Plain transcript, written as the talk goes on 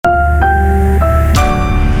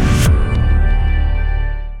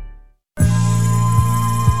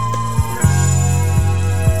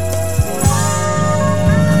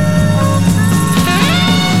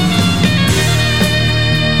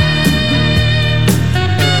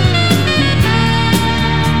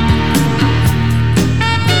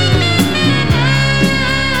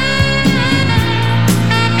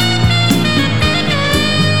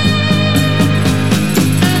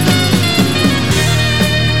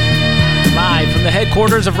the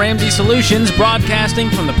headquarters of Ramsey Solutions, broadcasting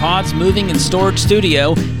from the Pods Moving and Storage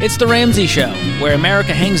Studio. It's The Ramsey Show, where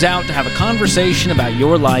America hangs out to have a conversation about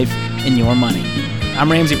your life and your money.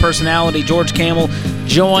 I'm Ramsey personality George Kamel,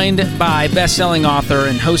 joined by best-selling author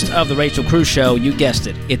and host of The Rachel Cruze Show. You guessed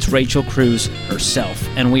it, it's Rachel Cruze herself.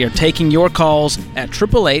 And we are taking your calls at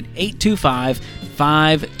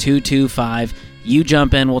 888-825-5225. You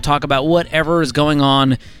jump in, we'll talk about whatever is going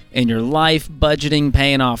on in your life, budgeting,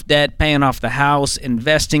 paying off debt, paying off the house,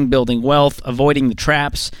 investing, building wealth, avoiding the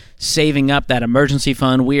traps, saving up that emergency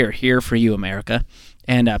fund. We are here for you, America.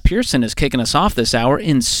 And Pearson is kicking us off this hour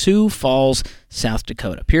in Sioux Falls, South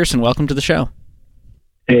Dakota. Pearson, welcome to the show.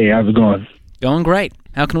 Hey, how's it going? Going great.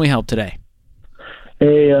 How can we help today?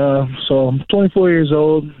 Hey, so I'm 24 years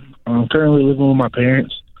old. I'm currently living with my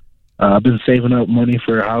parents. I've been saving up money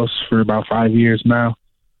for a house for about 5 years now.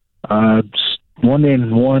 Just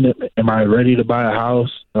wondering, one, am I ready to buy a house?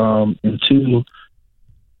 And two,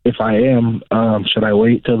 if I am, should I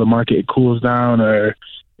wait till the market cools down or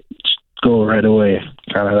just go right away?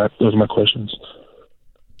 Those are my questions.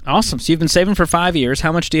 Awesome. So you've been saving for 5 years.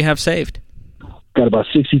 How much do you have saved? Got about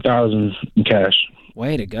 $60,000 in cash.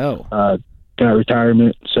 Way to go. Got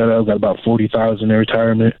retirement set up. Got about $40,000 in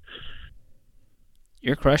retirement.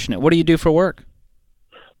 You're crushing it. What do you do for work?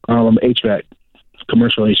 I'm HVAC,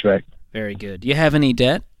 commercial HVAC. Very good. Do you have any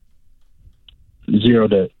debt? Zero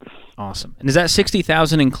debt. Awesome. And does that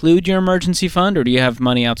 $60,000 include your emergency fund, or do you have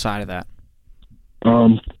money outside of that?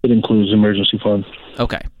 It includes emergency fund.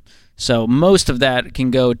 Okay. So most of that can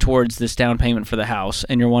go towards this down payment for the house,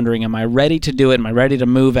 and you're wondering, am I ready to do it? Am I ready to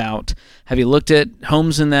move out? Have you looked at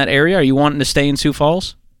homes in that area? Are you wanting to stay in Sioux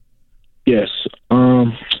Falls? Yes.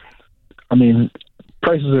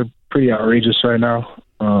 Prices are pretty outrageous right now.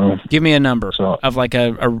 Give me a number of like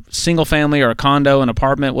a single family or a condo, an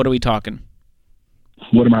apartment. What are we talking?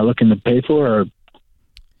 What am I looking to pay for? Or,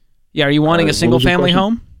 yeah, are you wanting a single family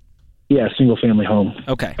home? Yeah, single family home.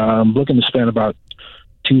 Okay. I'm looking to spend about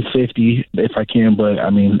 $250 if I can, but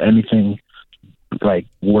anything like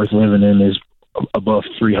worth living in is above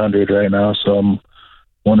 $300 right now. So I'm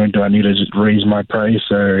wondering, do I need to just raise my price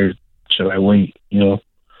or should I wait?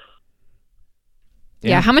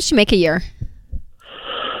 Yeah. How much do you make a year?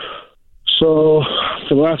 So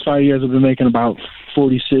for the last 5 years, I've been making about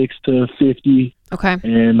 46 to 50. Okay.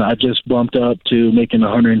 And I just bumped up to making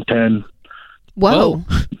 110. Whoa.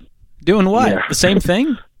 Doing what? Yeah. The same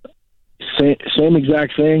thing? Same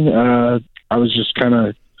exact thing. I was just kind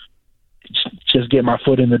of just get my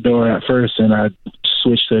foot in the door at first, and I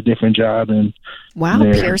switched to a different job. And wow,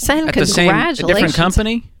 Pearson, at congratulations! A different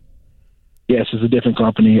company? Yes, it's a different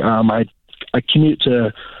company. I commute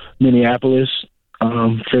to Minneapolis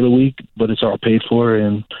for the week, but it's all paid for,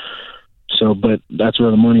 and so. But that's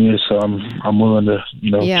where the money is, so I'm willing to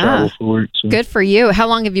travel for work. So. Good for you. How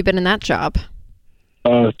long have you been in that job?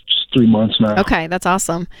 Just 3 months now. Okay, that's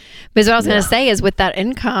awesome. Because what I was going to say is, with that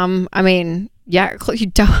income, you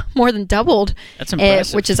more than doubled. That's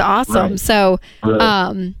impressive. Which is awesome. Right. So,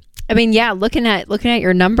 Right. looking at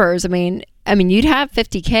your numbers, you'd have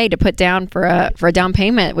 $50K to put down for a down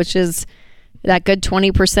payment, which is that good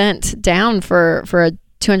 20% down for a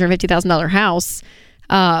 $250,000 house.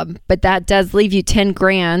 But that does leave you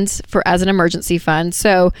 $10,000 as an emergency fund.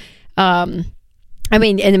 So, and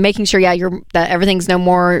making sure, that everything's your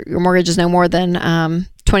mortgage is no more than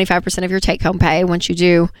 25% of your take-home pay once you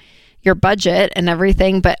do your budget and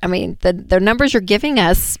everything. But the numbers you're giving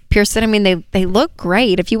us, Pearson, they look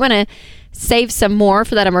great. If you want to save some more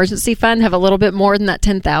for that emergency fund, have a little bit more than that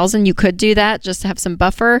 $10,000, you could do that just to have some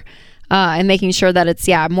buffer, and making sure that it's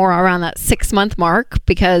more around that 6-month mark,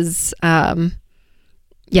 because there's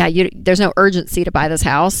no urgency to buy this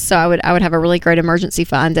house. So I would have a really great emergency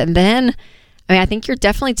fund, and then. I think you're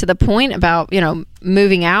definitely to the point about,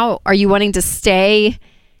 moving out. Are you wanting to stay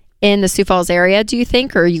in the Sioux Falls area, do you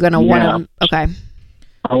think, or are you going to want to? Okay.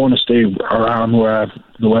 I want to stay around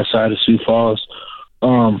the west side of Sioux Falls.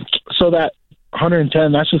 So that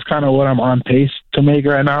 110, that's just kind of what I'm on pace to make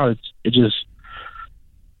right now.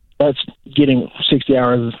 That's getting 60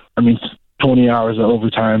 hours, 20 hours of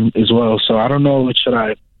overtime as well. So I don't know, should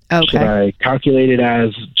I calculate it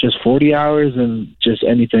as just 40 hours and just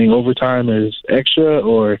anything overtime is extra,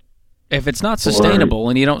 or if it's not sustainable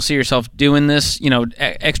and you don't see yourself doing this,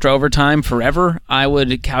 extra overtime forever, I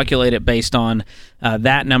would calculate it based on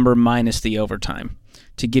that number minus the overtime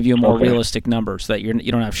to give you a more realistic number, so that you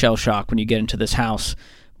don't have shell shock when you get into this house.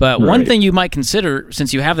 But one thing you might consider,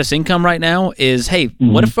 since you have this income right now, is, hey,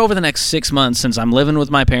 what if over the next 6 months, since I'm living with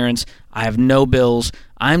my parents, I have no bills,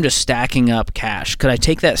 I'm just stacking up cash. Could I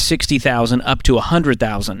take that $60,000 up to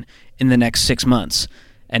 $100,000 in the next 6 months?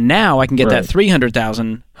 And now I can get Right. that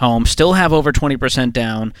 $300,000 home, still have over 20%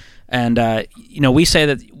 down. And, we say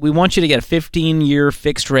that we want you to get a 15-year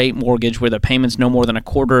fixed-rate mortgage where the payment's no more than a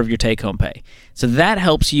quarter of your take-home pay. So that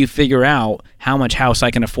helps you figure out how much house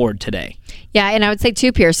I can afford today. Yeah, and I would say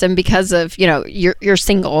too, Pearson, because of, you're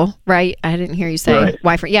single, right? I didn't hear you say Right.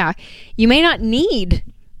 wife. Yeah, you may not need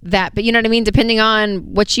that, but you know what I mean? Depending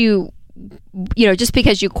on what just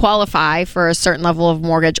because you qualify for a certain level of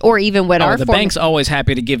mortgage, or even what our The bank's always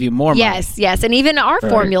happy to give you more money. Yes. And even our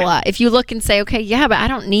formula, if you look and say, okay, yeah, but I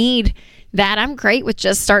don't need that. I'm great with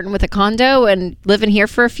just starting with a condo and living here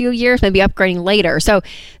for a few years, maybe upgrading later. So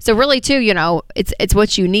really too, it's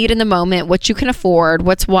what you need in the moment, what you can afford,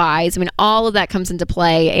 what's wise. I mean, all of that comes into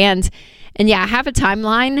play. And yeah, I have a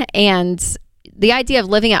timeline, and the idea of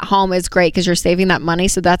living at home is great because you're saving that money.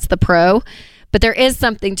 So that's the pro. But there is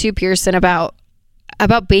something too, Pearson, about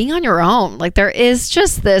being on your own. Like, there is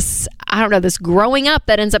just this, I don't know, this growing up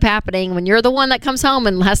that ends up happening when you're the one that comes home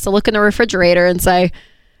and has to look in the refrigerator and say,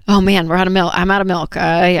 oh man, we're out of milk. I'm out of milk.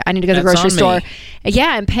 I need to go to the That's grocery store. me.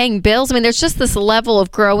 Yeah, and paying bills. I mean, there's just this level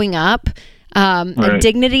of growing up, and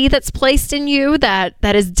dignity that's placed in you that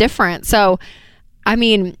is different. So, I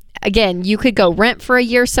mean, again, you could go rent for a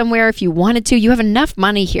year somewhere if you wanted to. You have enough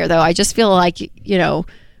money here, though. I just feel like,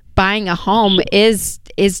 buying a home is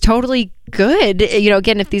totally good.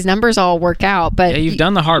 Again, if these numbers all work out. But yeah, you've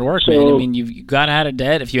done the hard work, man. I mean, you've got out of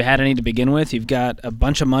debt. If you had any to begin with, you've got a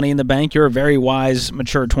bunch of money in the bank. You're a very wise,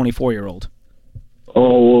 mature 24-year-old.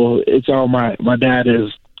 Oh, well, it's all my dad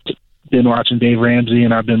has been watching Dave Ramsey,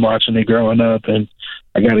 and I've been watching it growing up, and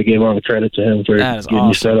I got to give all the credit to him for That is getting me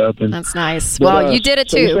awesome. set up. And that's nice. but, Well, you did it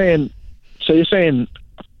too. You're saying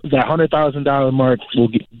that $100,000 mark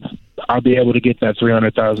I'll be able to get that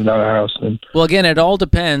 $300,000 house. And Well, again, it all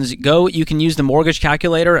depends. You can use the mortgage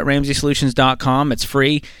calculator at RamseySolutions.com. It's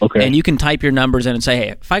free. Okay. And you can type your numbers in and say, hey,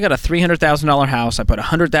 if I got a $300,000 house, I put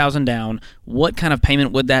 $100,000 down, what kind of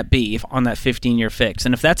payment would that be on that 15-year fix?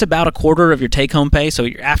 And if that's about a quarter of your take-home pay, so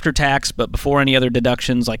you're after tax, but before any other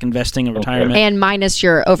deductions like investing and retirement. And minus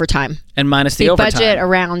your overtime. And minus the You overtime. budget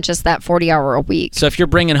around just that 40-hour a week. So if you're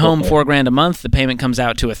bringing home $4,000 a month, the payment comes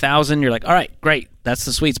out to $1,000. You're like, all right, great. That's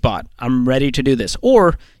the sweet spot. I'm ready to do this.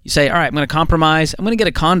 Or you say, all right, I'm going to compromise. I'm going to get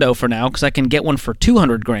a condo for now because I can get one for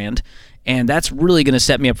 $200,000, and that's really going to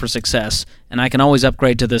set me up for success. And I can always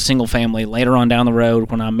upgrade to the single family later on down the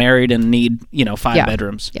road when I'm married and need 5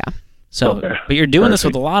 bedrooms. Yeah. So, Okay. but you're doing this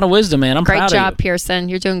with a lot of wisdom, man. I'm Great proud job, of you. Pearson.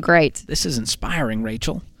 You're doing great. This is inspiring,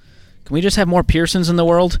 Rachel. Can we just have more Pearsons in the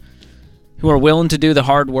world who are willing to do the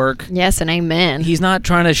hard work? Yes, and amen. He's not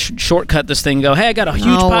trying to shortcut this thing and go, hey, I got a huge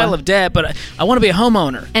No. pile of debt, but I want to be a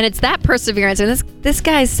homeowner. And it's that perseverance. And this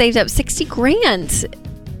guy's saved up $60,000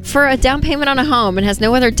 for a down payment on a home and has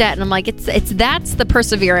no other debt. And I'm like, that's the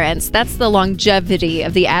perseverance. That's the longevity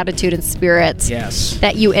of the attitude and spirit. Yes.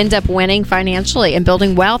 That you end up winning financially and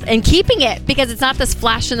building wealth and keeping it, because it's not this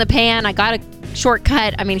flash in the pan. I got a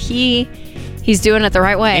shortcut. I mean, he's doing it the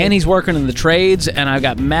right way. And he's working in the trades, and I've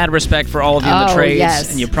got mad respect for all of you in the Oh, trades. yes.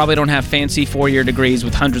 And you probably don't have fancy 4-year degrees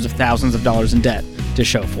with hundreds of thousands of dollars in debt to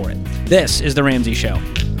show for it. This is The Ramsey Show.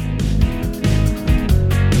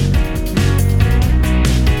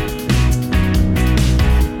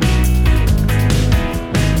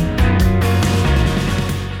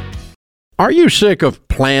 Are you sick of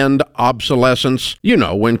planned obsolescence? You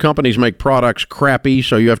know, when companies make products crappy,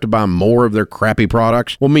 so you have to buy more of their crappy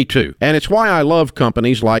products. Well, me too. And it's why I love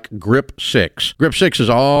companies like Grip 6. Grip 6 is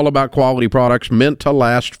all about quality products meant to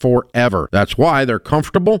last forever. That's why their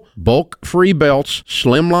comfortable, bulk-free belts,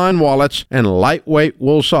 slimline wallets, and lightweight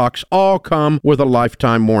wool socks all come with a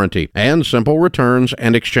lifetime warranty and simple returns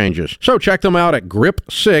and exchanges. So check them out at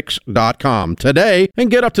grip6.com today and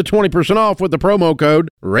get up to 20% off with the promo code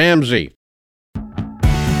Ramsey.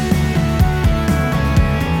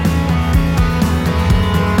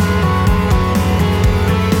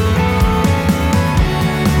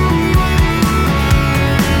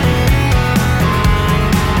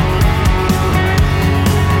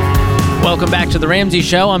 Welcome back to The Ramsey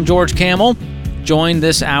Show. I'm George Camel, joined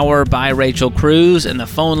this hour by Rachel Cruz, and the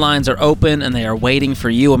phone lines are open, and they are waiting for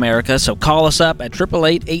you, America. So call us up at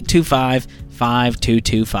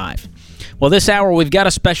 888-825-5225. Well, this hour, we've got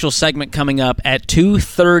a special segment coming up at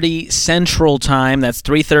 2:30 Central Time. That's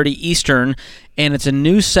 3:30 Eastern. And it's a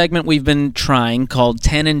new segment we've been trying called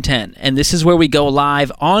 10 and 10. And this is where we go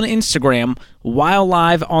live on Instagram while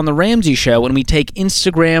live on The Ramsey Show. And we take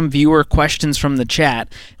Instagram viewer questions from the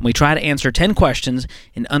chat. And we try to answer 10 questions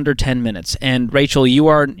in under 10 minutes. And Rachel,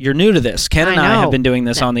 you're new to this. Ken and I have been doing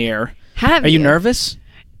this on the air. Have Are you you? nervous?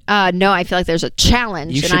 No, I feel like there's a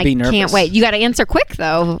challenge. You and should be I nervous. can't wait. You got to answer quick,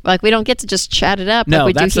 though. Like, we don't get to just chat it up No, like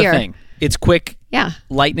we that's do here. the thing. It's quick, Yeah.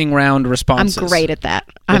 lightning round responses. I'm great at that.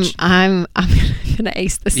 Which- I'm gonna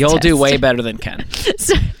ace this. You'll do test. way better than Ken.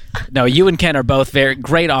 So- No, you and Ken are both very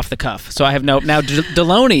great off the cuff. So I have no... Now,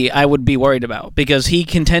 Deloney, I would be worried about because he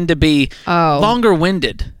can tend to be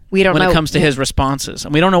longer-winded We don't when know. it comes to his responses.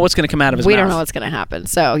 And we don't know what's going to come out of his we mouth. don't know what's going to happen.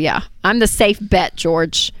 So yeah, I'm the safe bet,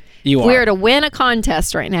 George. You If we are. are to win a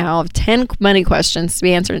contest right now of 10 money questions to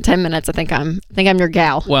be answered in 10 minutes, I think I'm your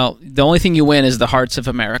gal. Well, the only thing you win is the hearts of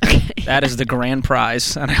America. That is the grand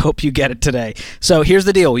prize, and I hope you get it today. So here's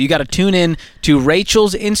the deal. You got to tune in to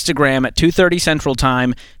Rachel's Instagram at 2:30 Central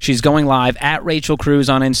Time. She's going live at Rachel Cruz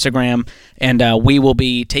on Instagram, and we will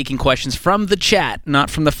be taking questions from the chat,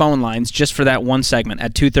 not from the phone lines, just for that one segment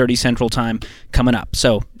at 2:30 Central Time coming up.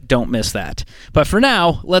 So don't miss that. But for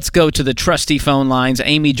now, let's go to the trusty phone lines.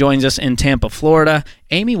 Amy joins us in Tampa, Florida.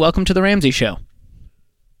 Amy, welcome to The Ramsey Show.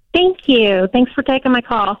 Thank you. Thanks for taking my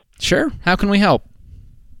call. Sure. How can we help?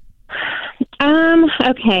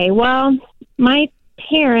 Okay. Well, my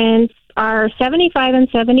parents are 75 and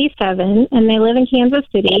 77, and they live in Kansas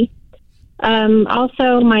City.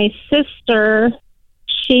 Also, my sister,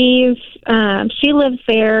 she lives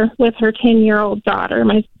there with her 10-year-old daughter.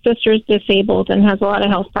 My sister's disabled and has a lot of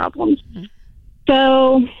health problems.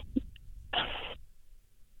 So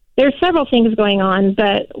there's several things going on,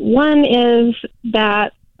 but one is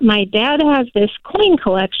that my dad has this coin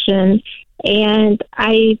collection, and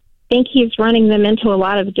I think he's running them into a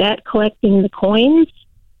lot of debt collecting the coins.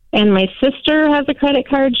 And my sister has a credit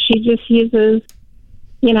card she just uses,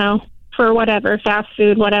 for whatever, fast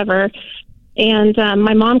food, whatever. And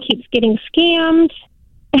my mom keeps getting scammed.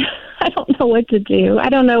 I don't know what to do. I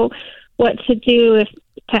don't know what to do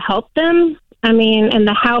to help them. I mean, and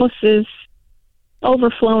the house is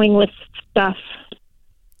overflowing with stuff.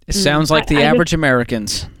 It sounds like the average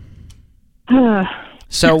Americans.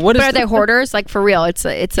 So what is? But are they hoarders? Like, for real? It's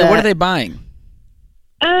a. What are they buying?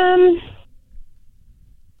 I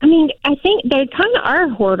mean, I think they kind of are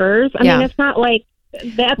hoarders. I mean, it's not like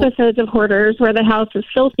the episodes of Hoarders where the house is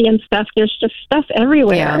filthy and stuff. There's just stuff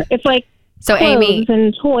everywhere. Yeah. It's like So clothes Amy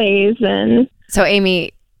and toys and. So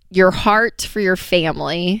Amy, your heart for your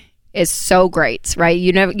family is so great, right?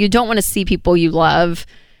 You don't want to see people you love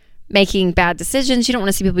making bad decisions. You don't want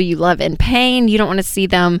to see people you love in pain. You don't want to see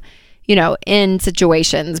them, in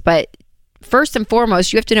situations. But first and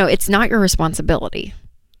foremost, you have to know it's not your responsibility.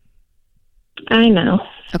 I know.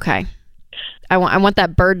 Okay. I want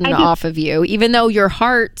that burden off of you. Even though your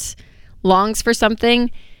heart longs for something,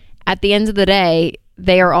 at the end of the day,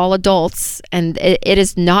 they are all adults, and it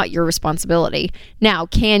is not your responsibility. Now,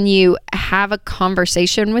 can you have a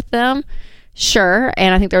conversation with them? Sure.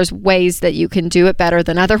 And I think there's ways that you can do it better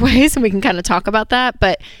than other ways, and we can kind of talk about that.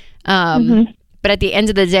 But but at the end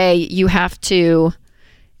of the day, you have to.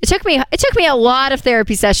 It took me a lot of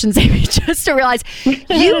therapy sessions, Amy, just to realize you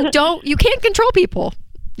can't control people.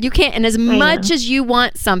 You can't, and as much as you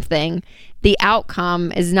want something, the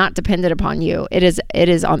outcome is not dependent upon you. It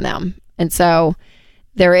is on them. And so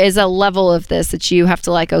there is a level of this that you have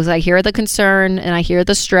to let go. I hear the concern and I hear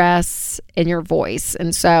the stress in your voice.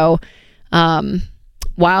 And so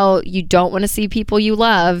while you don't want to see people you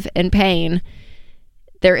love in pain,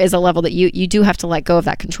 there is a level that you do have to let go of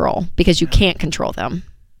that control because you can't control them.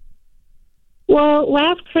 Well,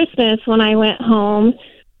 last Christmas when I went home,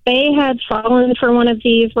 they had fallen for one of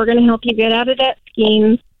these, we're going to help you get out of debt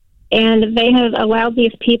schemes, and they had allowed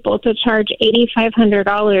these people to charge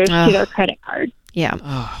 $8,500 to their credit card. Yeah.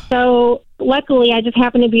 So luckily, I just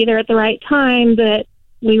happened to be there at the right time that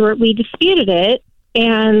we disputed it,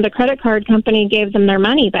 and the credit card company gave them their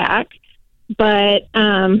money back, but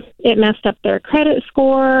it messed up their credit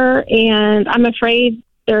score, and I'm afraid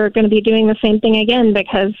they're going to be doing the same thing again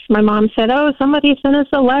because my mom said, somebody sent us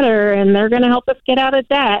a letter and they're going to help us get out of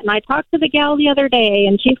debt. And I talked to the gal the other day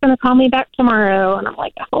and she's going to call me back tomorrow. And I'm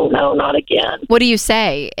like, oh no, not again. What do you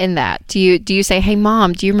say in that? Do you say, hey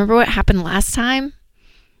Mom, do you remember what happened last time?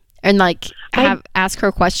 And ask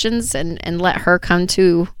her questions and let her come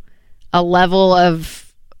to a level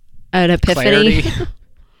of an epiphany?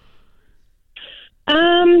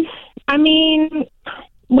 I mean,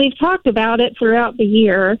 we've talked about it throughout the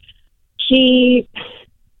year. I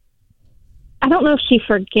don't know if she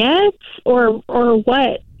forgets or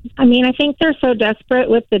what. I mean, I think they're so desperate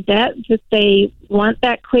with the debt that they want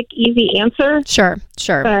that quick, easy answer. Sure.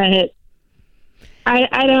 But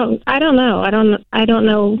I don't know. I don't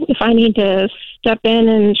know if I need to step in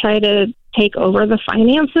and try to take over the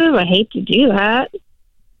finances. I hate to do that.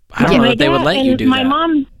 I don't know if they would let you do my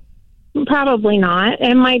that. probably not.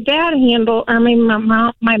 And my dad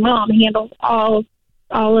my mom handles all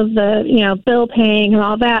of the, bill paying and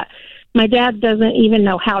all that. My dad doesn't even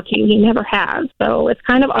know how to. He never has. So it's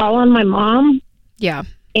kind of all on my mom. Yeah.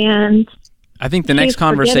 And I think the next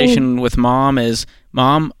conversation with Mom is,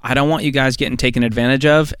 Mom, I don't want you guys getting taken advantage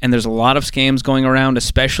of, and there's a lot of scams going around,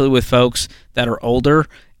 especially with folks that are older,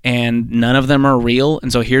 and none of them are real.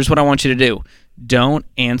 And so here's what I want you to do. Don't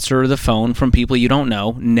answer the phone from people you don't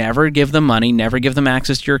know. Never give them money. Never give them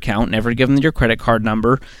access to your account. Never give them your credit card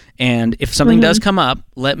number. And if something does come up,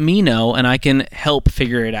 let me know, and I can help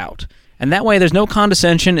figure it out. And that way, there's no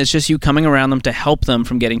condescension. It's just you coming around them to help them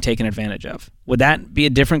from getting taken advantage of. Would that be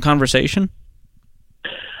a different conversation?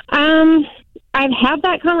 I've had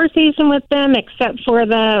that conversation with them, except for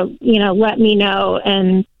the, let me know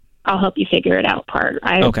and I'll help you figure it out part.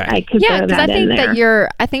 Okay. I could throw that in there.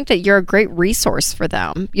 I think that you're a great resource for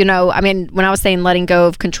them. When I was saying letting go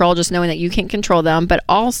of control, just knowing that you can't control them, but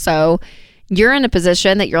also you're in a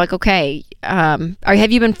position that you're like, okay,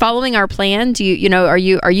 have you been following our plan? Do you, are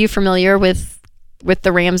you familiar with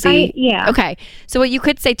the Ramsey? Yeah. Okay. So what you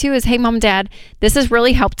could say too is, hey, Mom and Dad, this has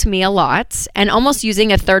really helped me a lot. And almost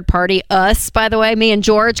using a third party, us, by the way, me and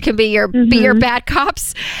George can be your bad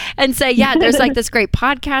cops and say, yeah, there's like this great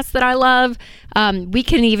podcast that I love. We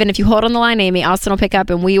can even, if you hold on the line, Amy, Austin will pick up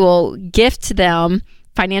and we will gift them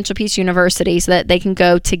Financial Peace University so that they can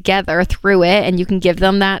go together through it. And you can give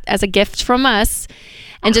them that as a gift from us.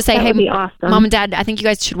 And just say, hey, awesome. Mom and Dad, I think you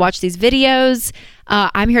guys should watch these videos.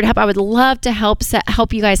 I'm here to help. I would love to help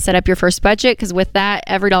you guys set up your first budget, because with that,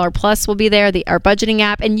 EveryDollar Plus will be there, our budgeting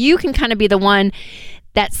app. And you can kind of be the one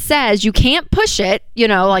that says you can't push it,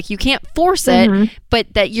 like you can't force it,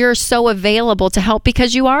 but that you're so available to help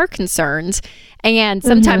because you are concerned. And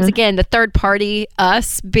sometimes, again, the third party,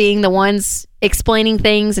 us, being the ones explaining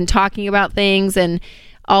things and talking about things and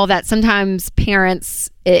all that, sometimes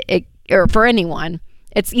parents, or for anyone,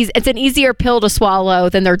 it's an easier pill to swallow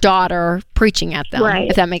than their daughter preaching at them,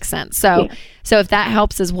 if that makes sense. So, So if that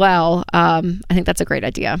helps as well, I think that's a great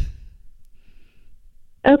idea.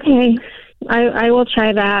 Okay, I will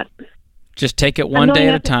try that. Just take it one day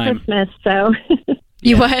at a time. Christmas, so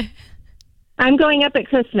You what? I'm going up at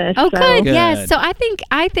Christmas. Oh, so. good. Yes. So I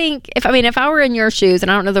think if I were in your shoes,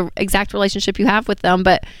 and I don't know the exact relationship you have with them,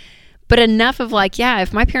 but enough of like, yeah,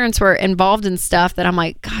 if my parents were involved in stuff that I'm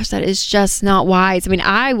like, gosh, that is just not wise.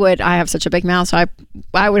 I have such a big mouth, so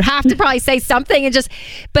I would have to probably say something and just,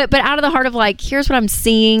 but out of the heart of like, here's what I'm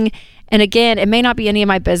seeing. And again, it may not be any of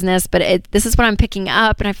my business, but this is what I'm picking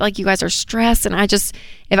up. And I feel like you guys are stressed. And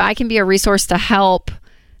if I can be a resource to help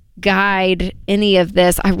guide any of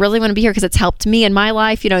this, I really want to be here because it's helped me in my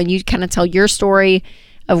life, and you kind of tell your story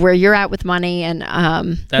of where you're at with money. And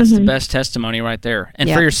that's the best testimony right there. And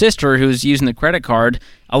for your sister who's using the credit card,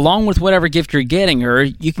 along with whatever gift you're getting her,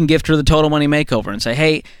 you can gift her the Total Money Makeover and say,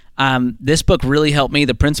 hey, this book really helped me.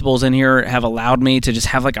 The principles in here have allowed me to just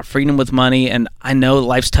have like a freedom with money. And I know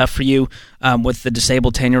life's tough for you with the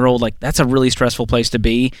disabled 10-year-old. Like, that's a really stressful place to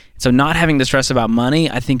be. So not having to stress about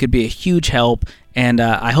money, I think, could be a huge help. And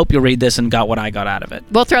I hope you'll read this and got what I got out of it.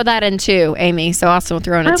 We'll throw that in too, Amy. So also we'll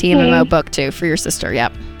throw in a TMMO book too for your sister.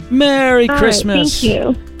 Yep. Merry Christmas. Right,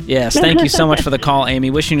 thank you. Yes, thank you so much for the call,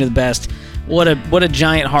 Amy. Wishing you the best. What a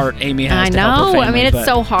giant heart Amy has. I to help her know. family, it's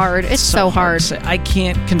so hard. It's so hard. I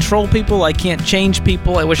can't control people. I can't change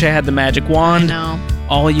people. I wish I had the magic wand. I know.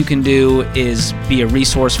 All you can do is be a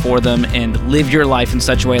resource for them and live your life in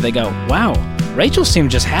such a way they go, wow, Rachel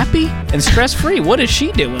seemed just happy and stress-free. What is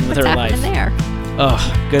she doing with her life? What's happening there?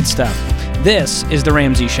 Oh, good stuff. This is The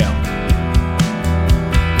Ramsey Show.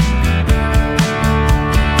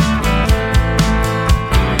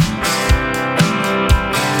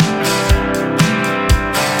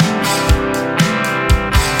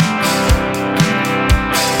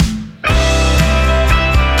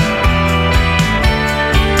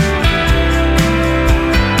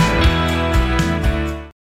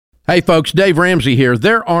 Hey folks, Dave Ramsey here.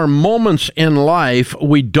 There are moments in life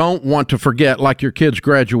we don't want to forget, like your kid's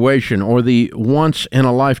graduation or the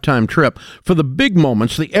once-in-a-lifetime trip. For the big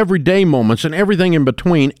moments, the everyday moments, and everything in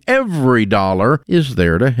between, EveryDollar is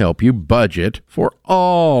there to help you budget for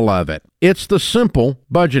all of it. It's the simple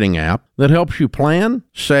budgeting app that helps you plan,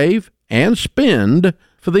 save, and spend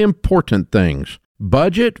for the important things.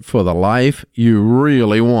 Budget for the life you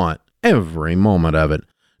really want, every moment of it.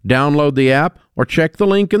 Download the app or check the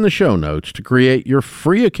link in the show notes to create your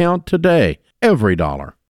free account today.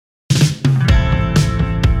 EveryDollar.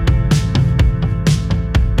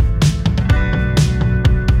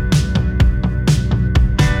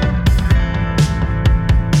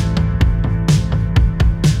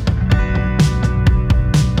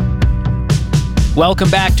 Welcome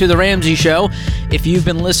back to The Ramsey Show. If you've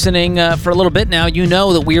been listening for a little bit now, you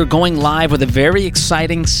know that we are going live with a very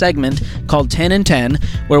exciting segment called 10 and 10,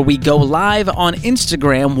 where we go live on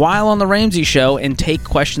Instagram while on The Ramsey Show and take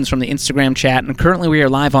questions from the Instagram chat. And currently we are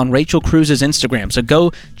live on Rachel Cruz's Instagram. So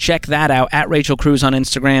go check that out, at Rachel Cruz on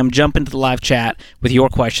Instagram. Jump into the live chat with your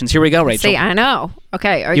questions. Here we go, Rachel. See, I know.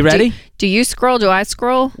 Okay. You ready? Do you scroll? Do I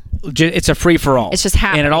scroll? It's a free-for-all. It's just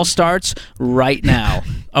happening. And it all starts right now.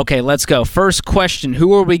 Okay, let's go. First question.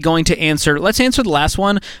 Who are we going to answer? Let's answer the last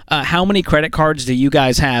one. How many credit cards do you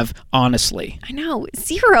guys have, honestly? I know.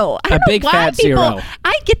 0. I don't know big why fat people, 0.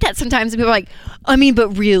 I get that sometimes. And people are like, I mean, but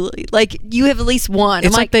really? Like, you have at least one.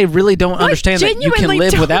 It's like they really don't understand that you can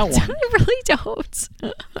live without one. I really don't.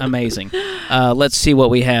 Amazing. Let's see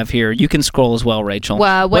what we have here. You can scroll as well, Rachel.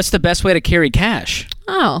 Well, what's the best way to carry cash?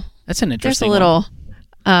 Oh. That's an interesting There's a little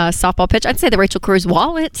softball pitch. I'd say the Rachel Cruz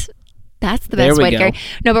wallet. That's the best way to carry.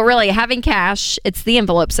 No, but really, having cash, it's the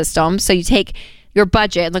envelope system. So you take your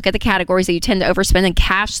budget and look at the categories that you tend to overspend and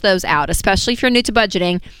cash those out, especially if you're new to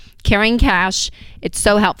budgeting. Carrying cash, it's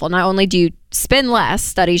so helpful. Not only do you spend less,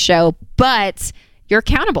 studies show, but you're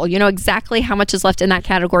accountable. You know exactly how much is left in that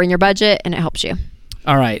category in your budget, and it helps you.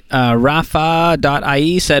 All right.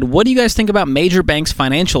 Rafa.ie said, what do you guys think about major banks'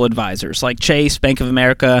 financial advisors like Chase, Bank of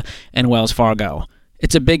America, and Wells Fargo?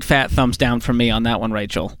 It's a big fat thumbs down from me on that one,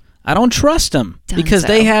 Rachel. I don't trust them because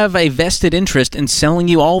they have a vested interest in selling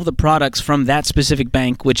you all of the products from that specific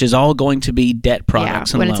bank, which is all going to be debt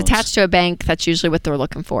products and when loans. It's attached to a bank, that's usually what they're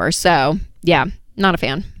looking for. So, yeah, not a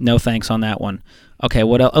fan. No thanks on that one. Okay,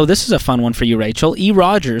 what else? Oh, this is a fun one for you, Rachel. E.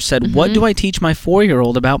 Rogers said, what do I teach my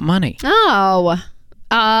 4-year-old about money? Oh,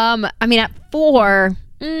 I mean, at 4,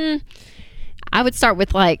 I would start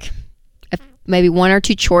with like maybe 1 or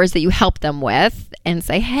 2 chores that you help them with and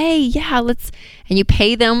say, hey, yeah, and you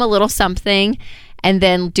pay them a little something and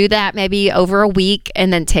then do that maybe over a week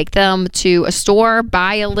and then take them to a store,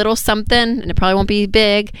 buy a little something, and it probably won't be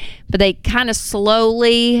big, but they kind of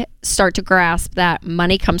slowly start to grasp that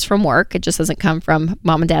money comes from work. It just doesn't come from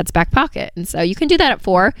mom and dad's back pocket. And so you can do that at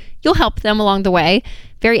 4. You'll help them along the way.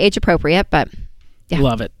 Very age appropriate, but yeah.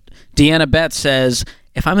 Love it. Deanna Betts says,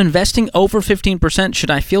 if I'm investing over 15%,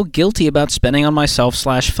 should I feel guilty about spending on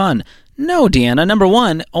myself/fun? No, Deanna. Number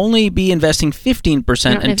one, only be investing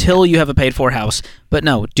 15% until you have a paid-for house. But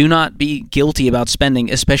no, do not be guilty about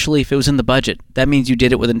spending, especially if it was in the budget. That means you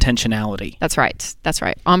did it with intentionality. That's right. That's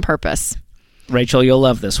right. On purpose. Rachel, you'll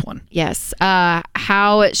love this one. Yes.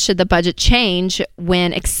 How should the budget change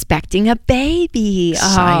when expecting a baby?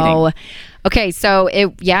 Exciting. Oh. Okay, so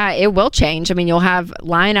it will change. I mean, you'll have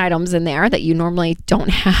line items in there that you normally don't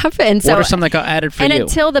have. And so what are some that got added for you? And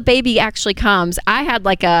until the baby actually comes, I had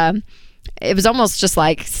like it was almost just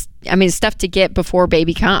like, I mean, stuff to get before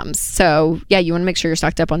baby comes. So yeah, you want to make sure you're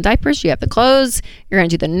stocked up on diapers. You have the clothes. You're going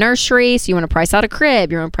to do the nursery. So you want to price out a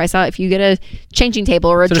crib. You're going to price out if you get a changing table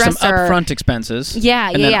or a dresser. There's some upfront expenses. Yeah,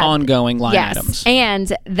 and then ongoing line items.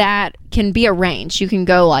 And that can be a range. You can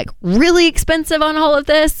go like really expensive on all of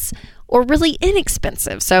this or really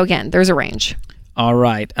inexpensive. So again, there's a range. All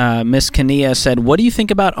right. Miss Kania said, what do you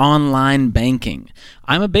think about online banking?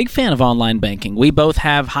 I'm a big fan of online banking. We both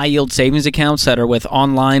have high-yield savings accounts that are with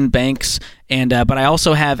online banks, but I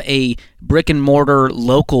also have a brick-and-mortar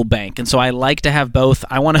local bank, and so I like to have both.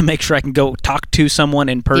 I want to make sure I can go talk to someone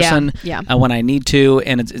in person when I need to,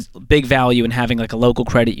 and it's big value in having like a local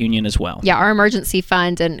credit union as well. Yeah, our emergency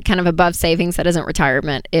fund and kind of above savings that isn't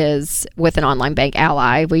retirement is with an online bank,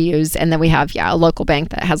 Ally, we use, and then we have a local bank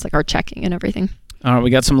that has like our checking and everything. All right,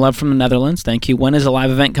 we got some love from the Netherlands. Thank you. When is a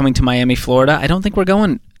live event coming to Miami, Florida? I don't think we're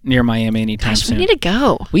going near Miami anytime soon. We need to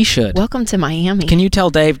go. We should. Welcome to Miami. Can you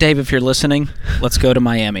tell Dave, if you're listening, let's go to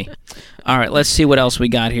Miami. All right, let's see what else we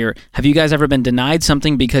got here. Have you guys ever been denied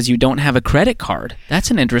something because you don't have a credit card?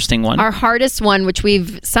 That's an interesting one. Our hardest one, which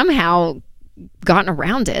we've somehow gotten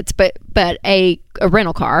around it, but a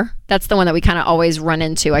rental car. That's the one that we kind of always run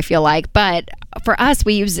into, I feel like. But for us,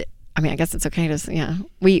 we use I mean, I guess it's okay to,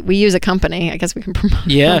 we use a company. I guess we can promote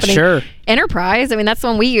sure. Enterprise. I mean, that's the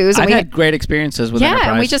one we use. I've had great experiences with Enterprise.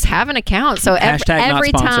 Yeah, and we just have an account. So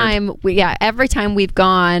every time we've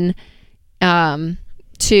gone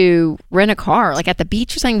to rent a car, like at the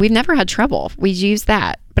beach or something, we've never had trouble. We use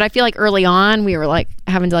that. But I feel like early on, we were like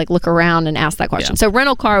having to like look around and ask that question. Yeah. So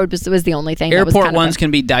rental car was the only thing. Airport ones can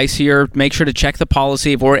be dicier. Make sure to check the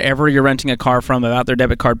policy of wherever you're renting a car from about their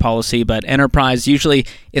debit card policy. But Enterprise, usually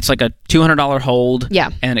it's like a $200 hold.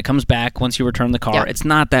 Yeah. And it comes back once you return the car. Yeah. It's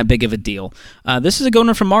not that big of a deal. This is a good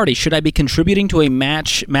one from Marty. Should I be contributing to a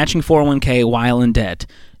matching 401k while in debt?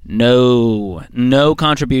 No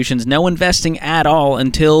contributions, no investing at all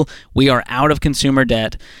until we are out of consumer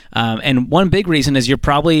debt. And one big reason is you're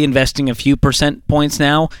probably investing a few percent points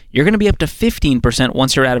now. You're going to be up to 15%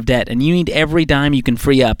 once you're out of debt, and you need every dime you can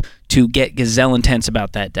free up to get gazelle intense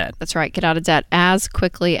about that debt. That's right. Get out of debt as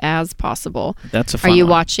quickly as possible. That's a fun Are you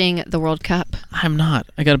one. watching the World Cup? I'm not.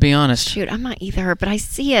 I got to be honest. Shoot, I'm not either, but I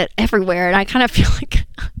see it everywhere, and I kind of feel like...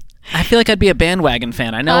 I feel like I'd be a bandwagon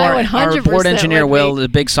fan. I know I our would 100% board engineer, would Will, be. is a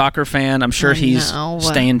big soccer fan. I'm sure he's know.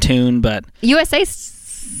 staying tuned, but... USA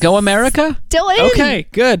Go America? still in. Okay,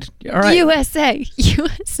 good. All right. USA.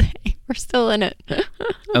 We're still in it.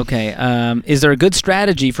 Okay. Is there a good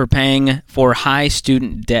strategy for paying for high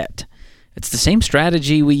student debt? It's the same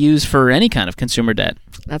strategy we use for any kind of consumer debt.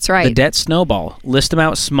 That's right. The debt snowball. List them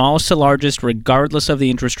out smallest to largest, regardless of the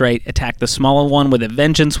interest rate. Attack the smaller one with a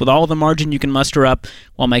vengeance, with all the margin you can muster up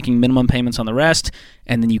while making minimum payments on the rest.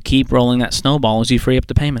 And then you keep rolling that snowball as you free up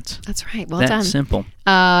the payments. That's right. Well That's done. simple.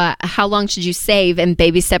 How long should you save in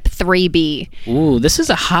baby step 3B? Ooh, this is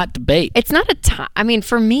a hot debate. It's not a time. I mean,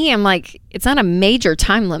 for me, I'm like, it's not a major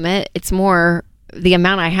time limit. It's more the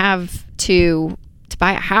amount I have to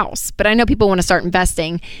buy a house. But I know people want to start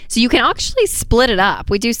investing. So you can actually split it up.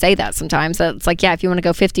 We do say that sometimes. So it's like, yeah, if you want to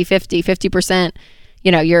go 50-50, 50%,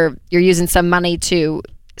 you're using some money to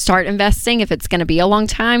start investing if it's going to be a long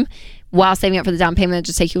time, while saving up for the down payment. It'll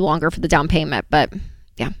just take you longer for the down payment. But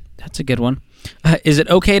yeah. That's a good one. Is it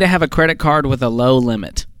okay to have a credit card with a low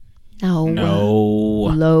limit? No.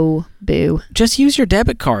 No. Boo. Just use your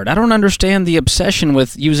debit card. I don't understand the obsession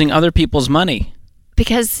with using other people's money.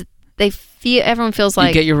 Because everyone feels like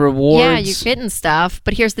you get your rewards. Yeah, you're getting stuff,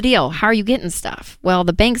 but here's the deal. How are you getting stuff? Well,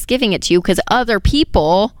 the bank's giving it to you because other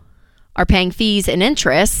people are paying fees and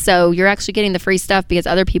interest, so you're actually getting the free stuff because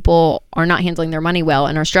other people are not handling their money well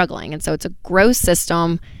and are struggling. And so it's a gross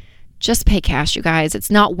system. Just pay cash, you guys. It's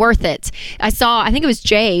not worth it. I think it was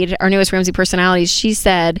Jade, our newest Ramsey personality. She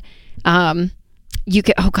said, you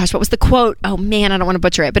could, oh gosh, what was the quote? Oh man, I don't want to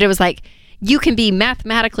butcher it, but it was like, you can be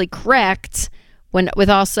mathematically correct with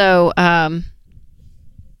also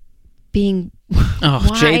being Oh,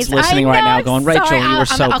 wise. Jade's listening right now going, Rachel, Sorry, you were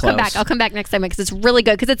so close. I'll come back next time because it's really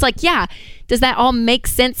good. Because it's like, yeah, does that all make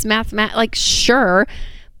sense like, sure,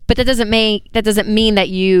 but that doesn't mean that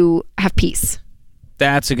you have peace.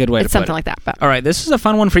 That's a good way to put it. It's something like that. But. All right, this is a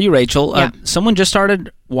fun one for you, Rachel. Yeah. Someone just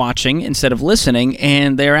started watching instead of listening,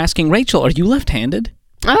 and they're asking, Rachel, are you left-handed?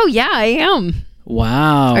 Oh, yeah, I am.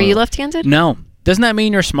 Wow. Are you left-handed? No. Doesn't that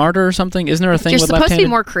mean you're smarter or something? Isn't there a thing You're with supposed left-handed? to be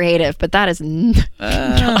more creative, but that is not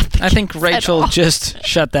I think at Rachel all. just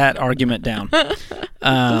shut that argument down.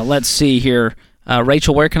 Let's see here.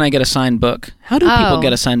 Rachel, where can I get a signed book? How do people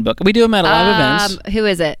get a signed book? We do them at live events. Who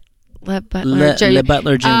is it? Le Butler Le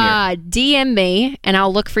Butler Jr. DM me, and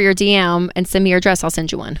I'll look for your DM and send me your address. I'll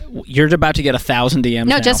send you one. You're about to get 1,000 DMs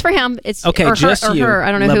No, now. just for him. It's Okay, or just her, you. or her.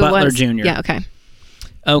 I don't know Le who Butler it was. Jr. Yeah, okay.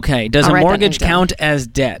 Okay. Does I'll a write that mortgage name down. count as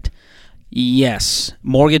debt? Yes.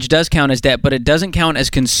 Mortgage does count as debt, but it doesn't count as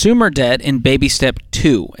consumer debt in baby step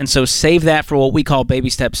 2. And so save that for what we call baby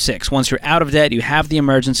step 6. Once you're out of debt, you have the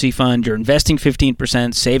emergency fund, you're investing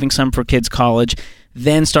 15%, saving some for kids' college,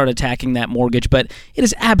 then start attacking that mortgage. But it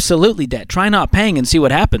is absolutely debt. Try not paying and see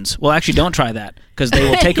what happens. Well, actually, don't try that because they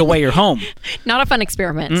will take away your home. Not a fun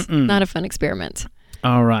experiment. Not a fun experiment.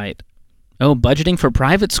 All right. Oh, budgeting for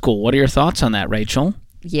private school. What are your thoughts on that, Rachel?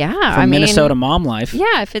 Yeah, From Minnesota Mom Life.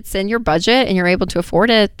 Yeah, if it's in your budget and you're able to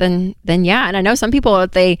afford it, then yeah. And I know some people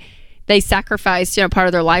they sacrifice part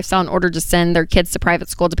of their lifestyle in order to send their kids to private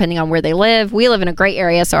school, depending on where they live. We live in a great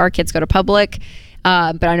area, so our kids go to public.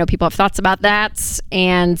 But I know people have thoughts about that,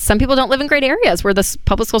 and some people don't live in great areas where the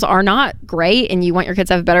public schools are not great, and you want your kids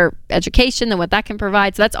to have a better education than what that can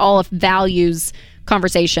provide. So that's all a values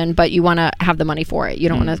conversation, but you want to have the money for it. You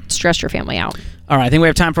don't want to stress your family out. All right, I think we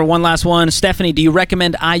have time for one last one. Stephanie, do you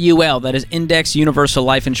recommend IUL, that is Index Universal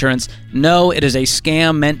Life Insurance? No, it is a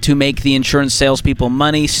scam meant to make the insurance salespeople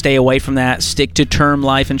money. Stay away from that. Stick to term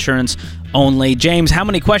life insurance only. James, how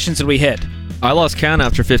many questions did we hit? I lost count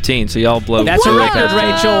after 15, so y'all blow. That's a Whoa! record,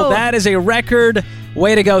 Rachel. That is a record.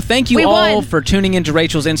 Way to go. Thank you We all won. for tuning into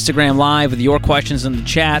Rachel's Instagram Live with your questions in the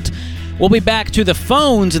chat. We'll be back to the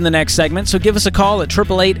phones in the next segment, so give us a call at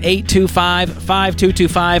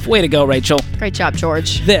 888-825-5225. Way to go, Rachel. Great job,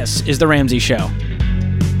 George. This is The Ramsey Show.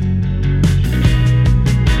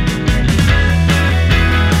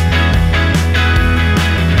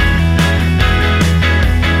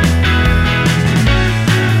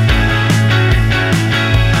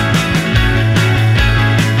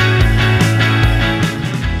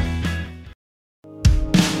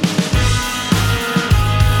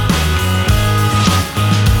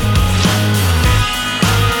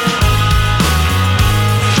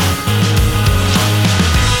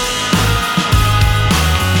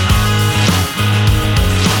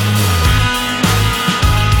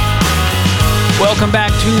 Welcome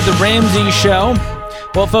back to The Ramsey Show.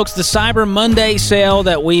 Well, folks, the Cyber Monday sale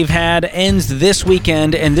that we've had ends this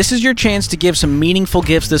weekend, and this is your chance to give some meaningful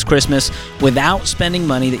gifts this Christmas without spending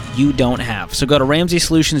money that you don't have. So go to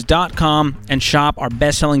RamseySolutions.com and shop our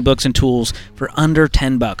best-selling books and tools for under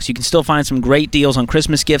 $10. You can still find some great deals on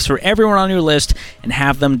Christmas gifts for everyone on your list and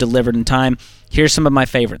have them delivered in time. Here's some of my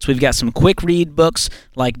favorites. We've got some quick read books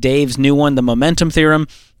like Dave's new one, The Momentum Theorem,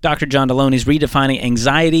 Dr. John Deloney's Redefining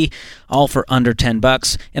Anxiety, all for under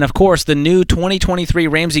 $10. And of course, the new 2023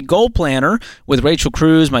 Ramsey Goal Planner with Rachel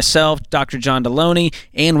Cruz, myself, Dr. John Deloney,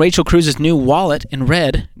 and Rachel Cruz's new wallet in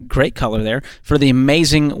red, great color there, for the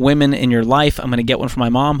amazing women in your life. I'm going to get one for my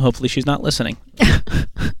mom. Hopefully she's not listening.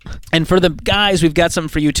 And for the guys, we've got something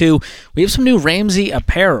for you too. We have some new Ramsey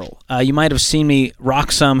apparel. You might have seen me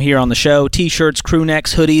rock some here on the show. T-shirts, crew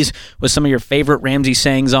necks, hoodies with some of your favorite Ramsey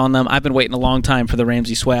sayings on them. I've been waiting a long time for the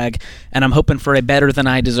Ramsey swag, and I'm hoping for a better than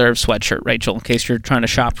I deserve sweatshirt, Rachel, in case you're trying to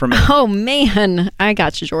shop for me. Oh, man. I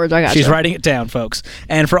got you, George. I got you. She's writing it down, folks.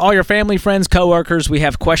 And for all your family, friends, coworkers, we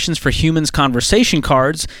have Questions for Humans conversation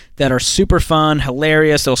cards that are super fun,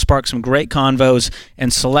 hilarious. They'll spark some great convos,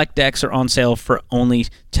 and select decks are on sale for only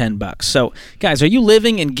 $10. So, guys, are you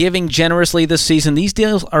living and giving generously this season? These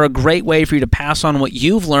deals are a great way for you to pass on what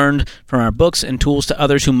you've learned from our books and tools to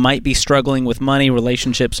others who might be struggling with money,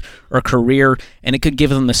 relationships, or career, and it could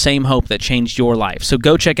give them the same hope that changed your life. So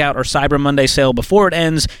go check out our Cyber Monday sale before it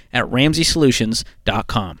ends at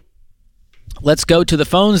RamseySolutions.com. Let's go to the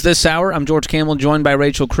phones this hour. I'm George Campbell, joined by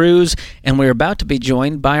Rachel Cruz, and we're about to be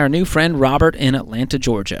joined by our new friend Robert in Atlanta,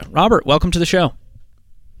 Georgia. Robert, welcome to the show.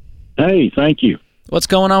 Hey, thank you. What's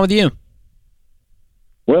going on with you?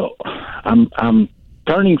 Well, I'm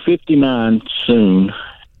turning 59 soon,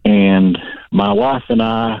 and my wife and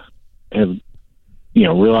I have,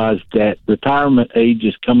 realized that retirement age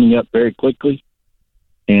is coming up very quickly,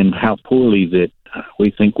 and how poorly that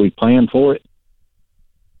we think we plan for it.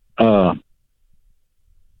 I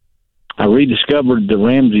rediscovered the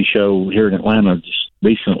Ramsey Show here in Atlanta just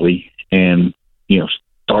recently, and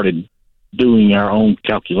started doing our own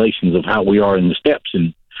calculations of how we are in the steps,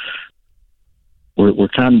 and we're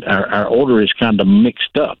our order is kind of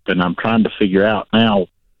mixed up, and I'm trying to figure out now,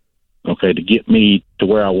 okay, to get me to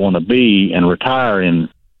where I want to be and retire in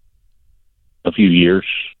a few years,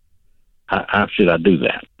 how should I do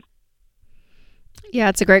that? Yeah,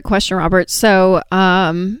 it's a great question, Robert. So,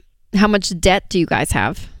 how much debt do you guys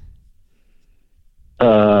have?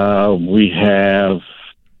 We have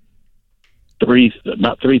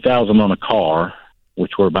about $3,000 on a car,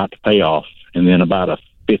 which we're about to pay off, and then about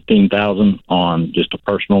 $15,000 on just a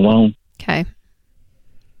personal loan. Okay.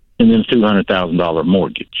 And then $200,000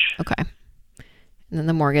 mortgage. Okay. And then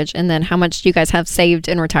the mortgage. And then how much do you guys have saved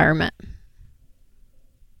in retirement?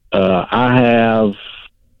 I have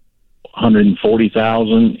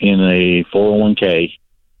 $140,000 in a 401k,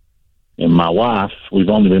 and my wife, we've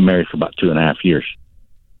only been married for about 2.5 years,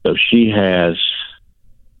 so she has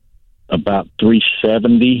about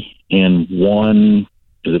 $370 in one.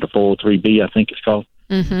 Is it a 403B? I think it's called.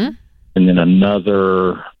 Mm-hmm. And then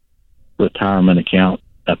another retirement account.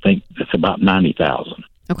 I think it's about $90,000.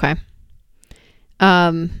 Okay.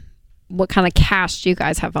 What kind of cash do you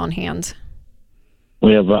guys have on hand?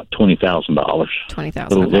 We have about $20,000.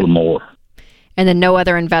 $20,000. A little more. And then no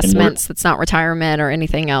other investments that's not retirement or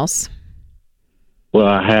anything else? Well,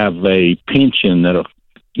 I have a pension that'll,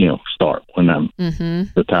 start when I'm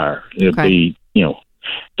retired. It'll be,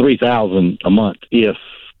 $3,000 a month if,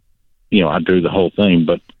 I do the whole thing,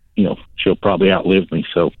 but, she'll probably outlive me.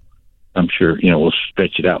 So I'm sure, we'll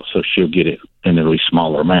stretch it out so she'll get it in a really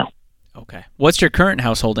smaller amount. Okay. What's your current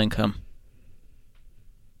household income?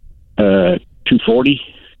 $240.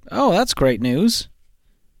 Oh, that's great news.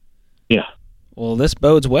 Yeah. Well, this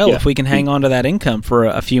bodes well if we can hang on to that income for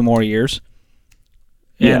a few more years.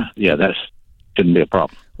 Yeah, that shouldn't be a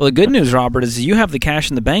problem. Well, the good news, Robert, is you have the cash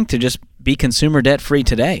in the bank to just be consumer debt-free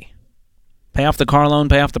today. Pay off the car loan,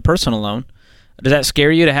 pay off the personal loan. Does that scare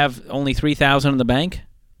you to have only $3,000 in the bank?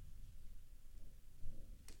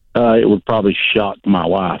 It would probably shock my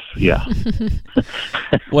wife, yeah.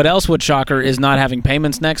 What else would shock her is not having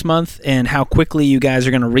payments next month and how quickly you guys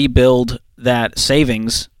are going to rebuild that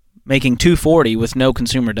savings, making $240 with no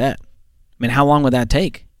consumer debt. I mean, how long would that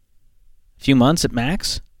take? A few months at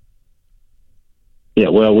max? Yeah,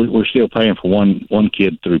 well, we're still paying for one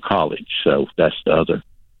kid through college, so that's the other.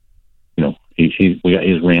 We got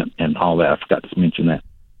his rent and all that. I forgot to mention that.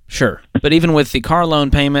 Sure. But even with the car loan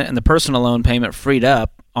payment and the personal loan payment freed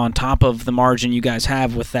up, on top of the margin you guys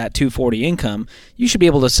have with that $240 income, you should be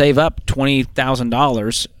able to save up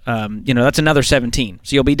 $20,000. That's another $17,000.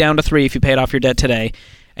 So you'll be down to $3,000 if you paid off your debt today.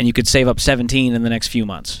 and you could save up 17 in the next few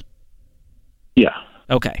months. Yeah.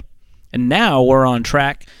 Okay. And now we're on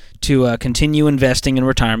track to continue investing in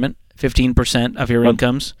retirement, 15% of your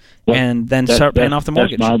incomes, and then start paying off the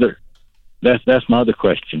mortgage. That's my other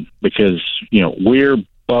question, because, we're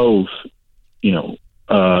both,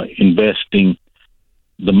 investing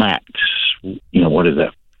the max, what is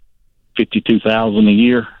that, $52,000 a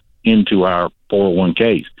year into our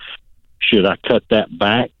 401ks. Should I cut that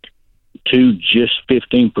back to just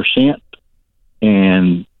 15%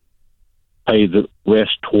 and pay the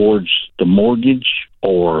rest towards the mortgage,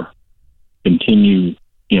 or continue,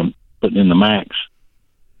 putting in the max?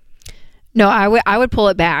 No, I would pull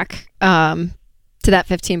it back to that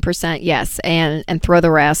 15%, yes, and throw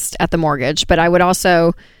the rest at the mortgage. But I would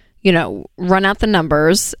also, run out the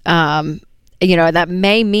numbers. That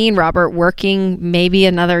may mean, Robert, working maybe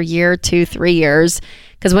another year, 2, 3 years,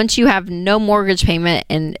 because once you have no mortgage payment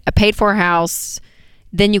and a paid-for house,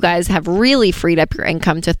 then you guys have really freed up your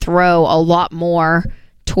income to throw a lot more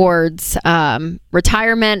towards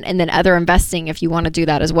retirement and then other investing if you want to do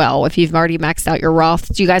that as well. If you've already maxed out your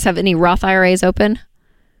Roth, do you guys have any Roth IRAs open?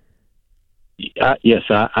 Yes,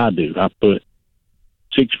 I do. I put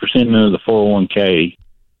 6% into the 401k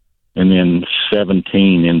and then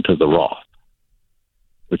 17 into the Roth,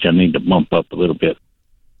 which I need to bump up a little bit,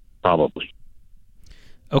 probably.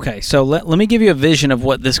 Okay, so let me give you a vision of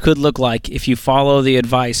what this could look like if you follow the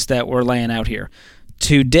advice that we're laying out here.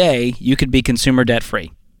 Today, you could be consumer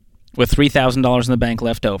debt-free with $3,000 in the bank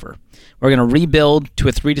left over. We're going to rebuild to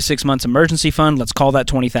a 3 to 6 months emergency fund. Let's call that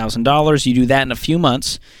 $20,000. You do that in a few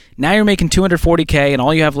months. Now you're making $240K, and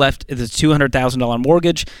all you have left is a $200,000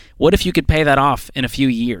 mortgage. What if you could pay that off in a few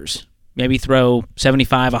years? Maybe throw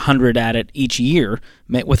 75, 100 at it each year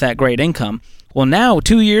with that great income. Well, now,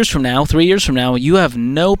 2 years from now, 3 years from now, you have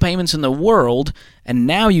no payments in the world, and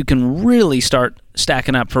now you can really start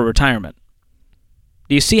stacking up for retirement.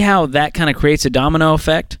 Do you see how that kind of creates a domino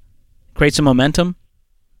effect? Creates a momentum?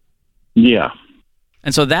 Yeah.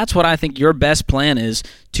 And so that's what I think your best plan is,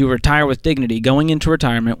 to retire with dignity, going into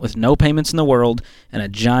retirement with no payments in the world and a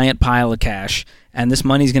giant pile of cash, and this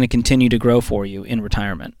money's going to continue to grow for you in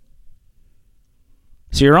retirement.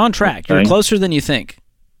 So you're on track. You're closer than you think.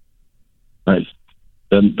 Nice.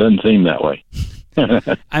 Doesn't seem that way.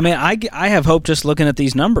 I mean, I have hope just looking at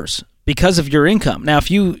these numbers because of your income. Now,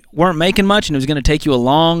 if you weren't making much and it was going to take you a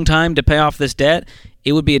long time to pay off this debt,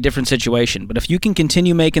 it would be a different situation. But if you can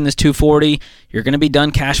continue making this $240, you're going to be done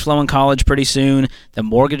cash flow in college pretty soon. The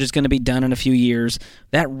mortgage is going to be done in a few years.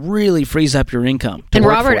 That really frees up your income to and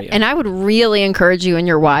work Robert, for you. And I would really encourage you and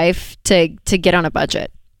your wife to get on a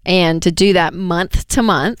budget and to do that month to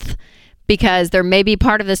month, because there may be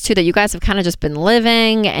part of this too that you guys have kind of just been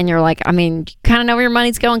living and you're like, I mean, you kind of know where your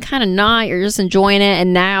money's going, kind of not. You're just enjoying it.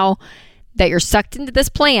 And now that you're sucked into this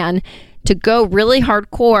plan, to go really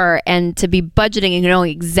hardcore and to be budgeting and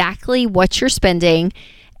knowing exactly what you're spending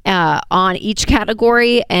on each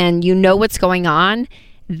category, and you know what's going on,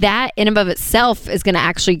 that in and of itself is going to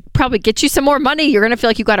actually probably get you some more money. You're going to feel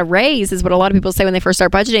like you got a raise, is what a lot of people say when they first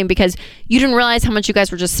start budgeting, because you didn't realize how much you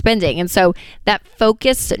guys were just spending. And so that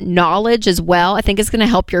focused knowledge as well, I think, is going to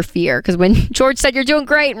help your fear. Because when George said you're doing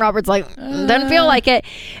great and Robert's like, doesn't feel like it,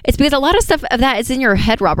 it's because a lot of stuff of that is in your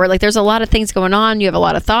head, Robert. Like, there's a lot of things going on. You have a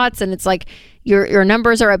lot of thoughts, and it's like your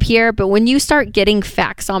numbers are up here. But when you start getting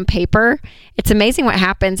facts on paper, it's amazing what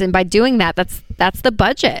happens. And by doing that, that's the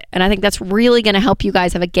budget. And I think that's really going to help you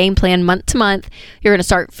guys have a game plan month to month. You're going to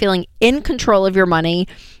start feeling in control of your money.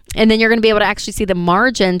 And then you're going to be able to actually see the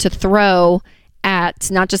margin to throw at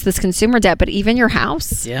not just this consumer debt, but even your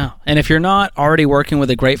house. Yeah. And if you're not already working with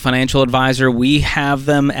a great financial advisor, we have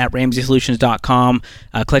them at RamseySolutions.com.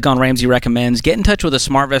 Click on Ramsey Recommends. Get in touch with a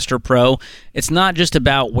SmartVestor Pro. It's not just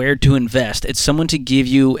about where to invest. It's someone to give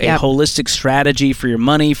you a holistic strategy for your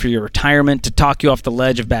money, for your retirement, to talk you off the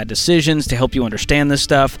ledge of bad decisions, to help you understand this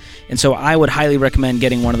stuff. And so I would highly recommend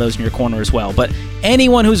getting one of those in your corner as well. But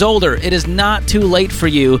anyone who's older, it is not too late for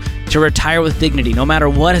you to retire with dignity. No matter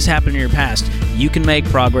what has happened in your past, you can make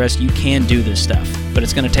progress. You can do this stuff. But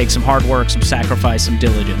it's going to take some hard work, some sacrifice, some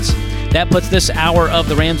diligence. That puts this hour of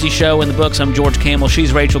The Ramsey Show in the books. I'm George Kamel.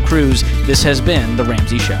 She's Rachel Cruz. This has been The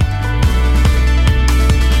Ramsey Show.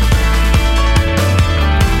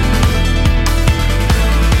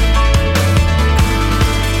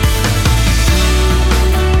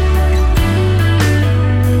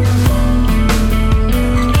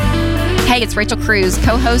 Hey, it's Rachel Cruz,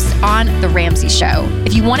 co-host on The Ramsey Show.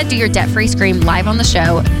 If you want to do your debt-free scream live on the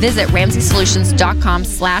show, visit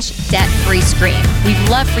RamseySolutions.com/debt-free scream. We'd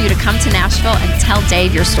love for you to come to Nashville and tell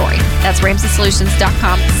Dave your story. That's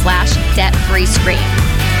RamseySolutions.com/debt-free scream.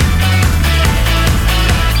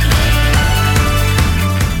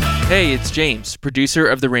 Hey, it's James, producer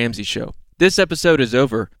of The Ramsey Show. This episode is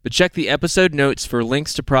over, but check the episode notes for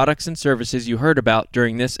links to products and services you heard about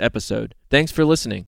during this episode. Thanks for listening.